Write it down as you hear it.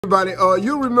Everybody,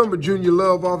 you remember Junior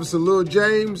Love Officer Lil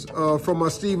James from my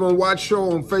Steve on Watch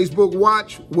show on Facebook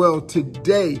Watch? Well,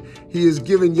 today he is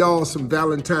giving y'all some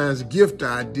Valentine's gift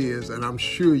ideas, and I'm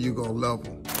sure you're going to love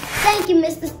them. Thank you,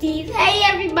 Mr. Steve. Hey,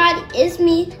 everybody, it's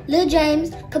me, Lil James,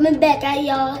 coming back at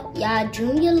y'all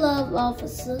Junior Love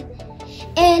Officer.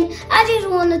 And I just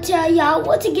want to tell y'all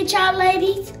what to get y'all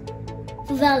ladies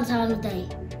for Valentine's Day.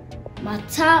 My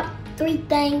top 3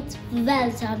 things for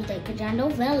Valentine's Day, because I know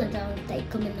Valentine's Day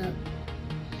coming up.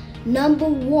 Number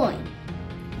 1,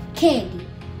 candy.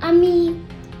 I mean,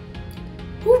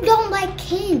 who don't like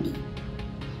candy?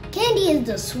 Candy is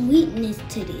the sweetness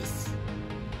to this.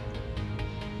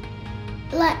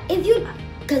 Like,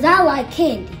 because I like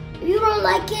candy. If you don't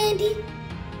like candy,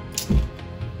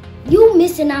 you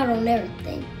missing out on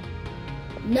everything.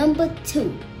 Number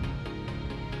 2,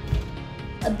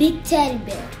 a big teddy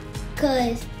bear.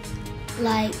 Cause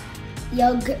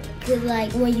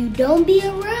when you don't be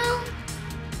around,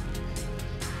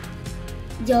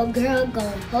 your girl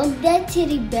gonna hug that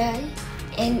teddy bear,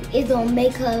 and it's gonna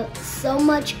make her so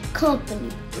much company.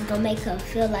 It's gonna make her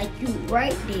feel like you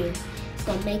right there. It's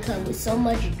gonna make her with so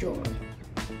much joy.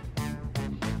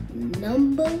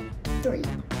 Number 3,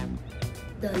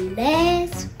 the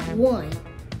last one,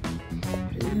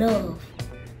 love.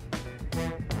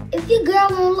 If your girl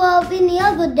won't love any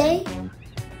other day,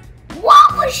 why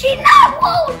would she not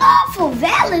want love for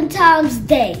Valentine's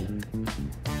Day?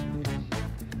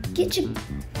 Give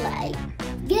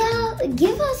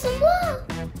her some love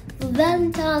for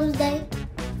Valentine's Day.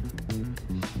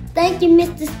 Thank you,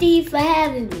 Mr. Steve, for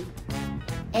having me.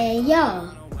 And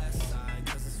y'all,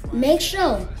 make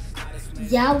sure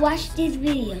y'all watch this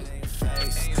video.